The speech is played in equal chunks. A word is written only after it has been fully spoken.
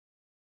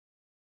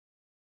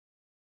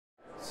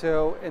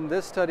So in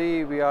this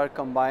study, we are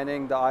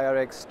combining the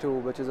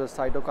IRX2, which is a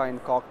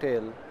cytokine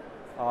cocktail,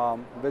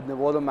 with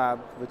nivolumab,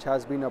 which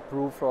has been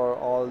approved for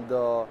all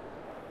the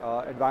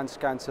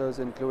advanced cancers,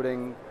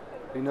 including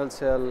renal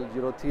cell,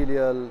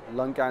 urothelial,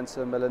 lung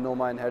cancer,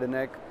 melanoma, and head and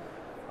neck.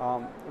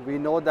 We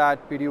know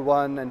that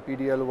PD-1 and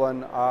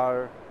PD-L1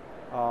 are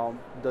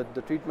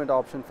the treatment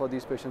option for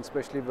these patients,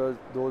 especially with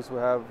those who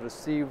have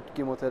received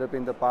chemotherapy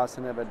in the past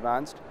and have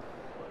advanced.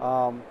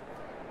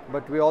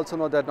 But we also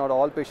know that not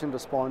all patients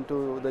respond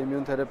to the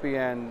immune therapy,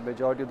 and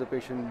majority of the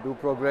patients do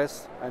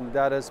progress, and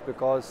that is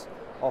because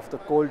of the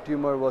cold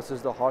tumor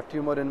versus the hot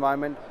tumor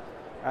environment,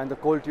 and the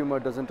cold tumor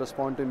doesn't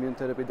respond to immune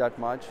therapy that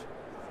much.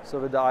 So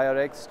with the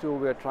IRX2,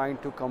 we are trying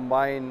to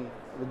combine,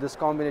 with this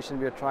combination,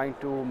 we are trying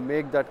to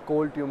make that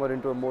cold tumor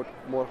into a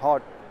more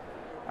hot,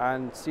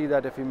 and see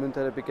that if immune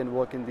therapy can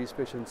work in these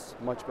patients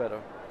much better.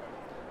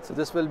 So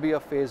this will be a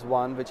phase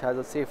 1, which has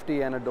a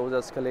safety and a dose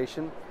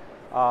escalation.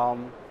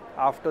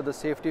 After the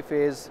safety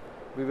phase,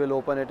 we will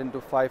open it into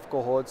 5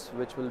 cohorts,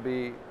 which will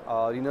be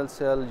renal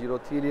cell,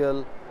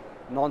 urothelial,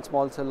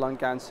 non-small cell lung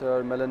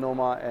cancer,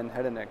 melanoma, and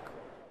head and neck.